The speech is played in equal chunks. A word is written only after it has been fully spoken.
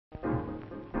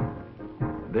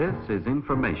This is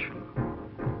information.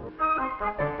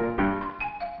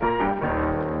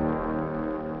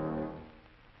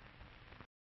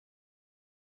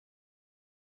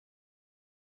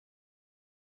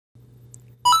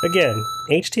 Again,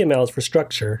 HTML is for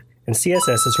structure and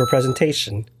CSS is for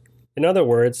presentation. In other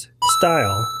words,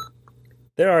 style.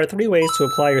 There are 3 ways to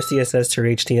apply your CSS to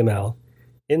your HTML: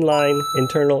 inline,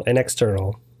 internal, and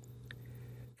external.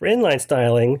 For inline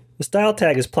styling, the style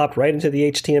tag is plopped right into the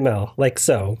HTML, like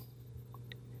so.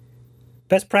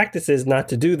 Best practice is not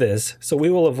to do this, so we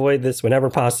will avoid this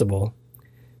whenever possible.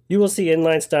 You will see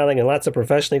inline styling in lots of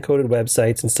professionally coded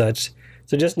websites and such,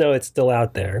 so just know it's still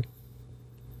out there.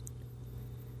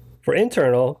 For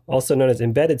internal, also known as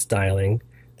embedded styling,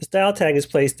 the style tag is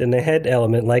placed in the head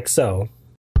element like so.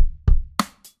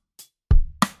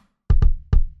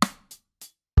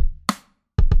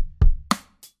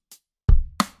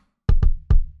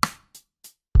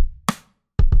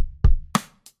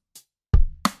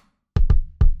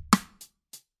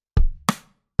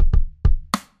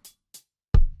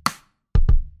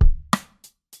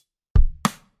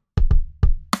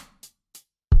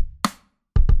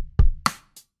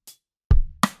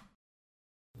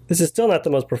 This is still not the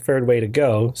most preferred way to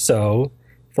go, so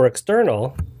for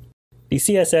external, the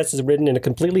CSS is written in a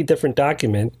completely different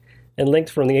document and linked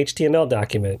from the HTML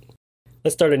document.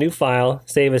 Let's start a new file,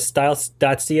 save as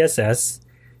style.css,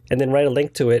 and then write a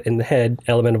link to it in the head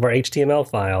element of our HTML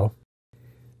file.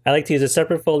 I like to use a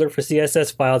separate folder for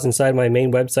CSS files inside my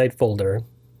main website folder.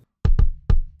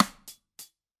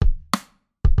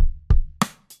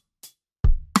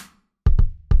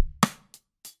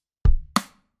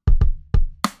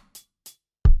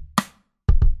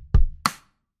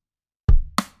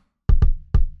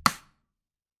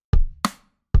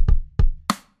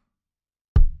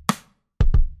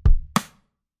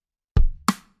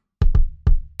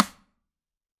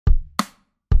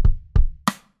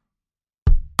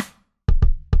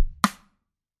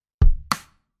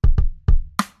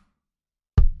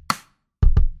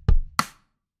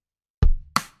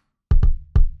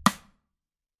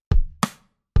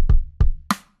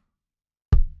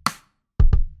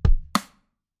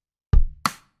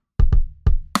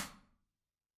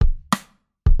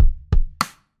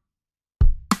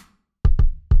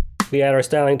 We add our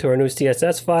styling to our new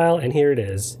CSS file, and here it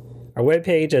is. Our web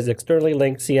page has externally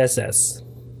linked CSS.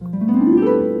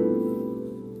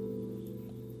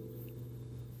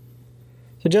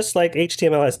 So just like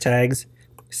HTML has tags,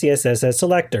 CSS has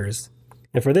selectors.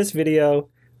 And for this video,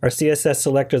 our CSS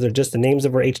selectors are just the names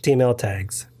of our HTML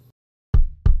tags.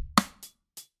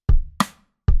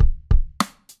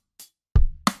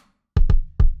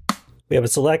 We have a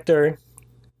selector,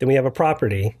 then we have a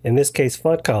property, in this case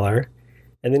font color,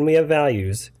 and then we have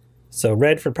values. So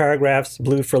red for paragraphs,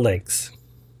 blue for links.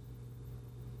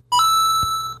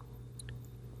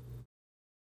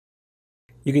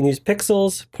 You can use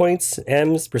pixels, points,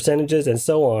 ems, percentages, and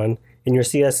so on in your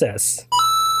CSS.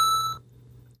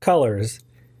 Colors.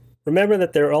 Remember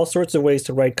that there are all sorts of ways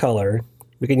to write color.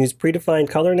 We can use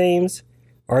predefined color names,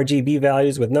 RGB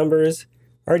values with numbers,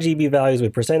 RGB values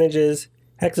with percentages,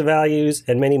 hex values,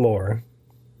 and many more.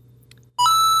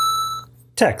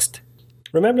 Text.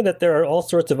 Remember that there are all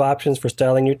sorts of options for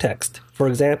styling your text. For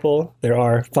example, there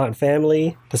are font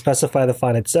family to specify the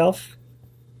font itself.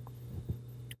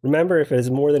 Remember, if it is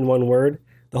more than one word,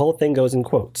 the whole thing goes in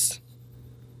quotes.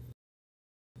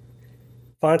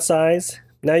 Font size.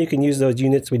 Now you can use those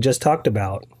units we just talked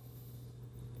about.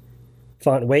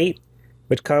 Font weight,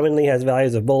 which commonly has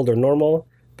values of bold or normal,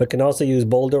 but can also use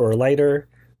bolder or lighter,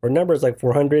 or numbers like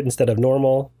 400 instead of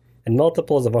normal, and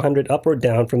multiples of 100 up or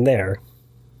down from there.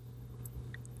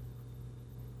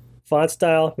 Font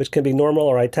style, which can be normal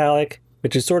or italic,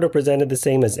 which is sort of presented the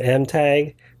same as M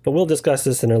tag, but we'll discuss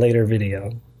this in a later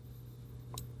video.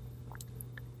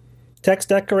 Text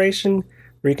decoration,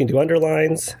 where you can do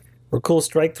underlines, or cool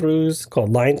strike-throughs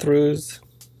called line-throughs.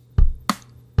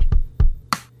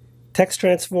 Text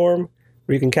transform,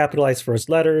 where you can capitalize first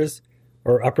letters,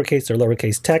 or uppercase or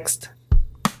lowercase text.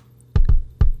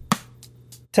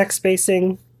 Text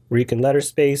spacing, where you can letter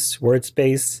space, word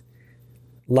space,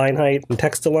 line height, and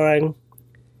text align.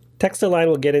 Text align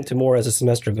we'll get into more as the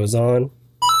semester goes on.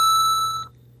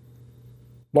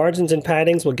 Margins and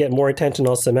paddings will get more attention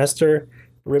all semester.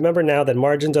 Remember now that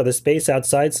margins are the space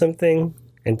outside something,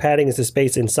 and padding is the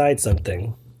space inside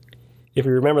something. If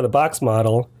you remember the box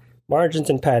model, margins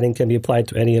and padding can be applied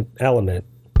to any element.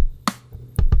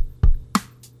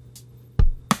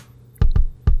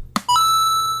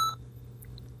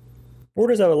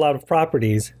 Borders have a lot of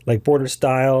properties, like border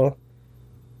style,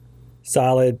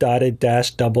 solid, dotted,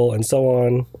 dashed, double, and so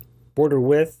on. Border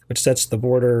width, which sets the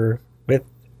border width.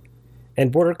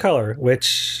 and border color,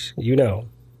 which you know.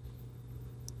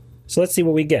 So let's see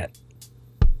what we get.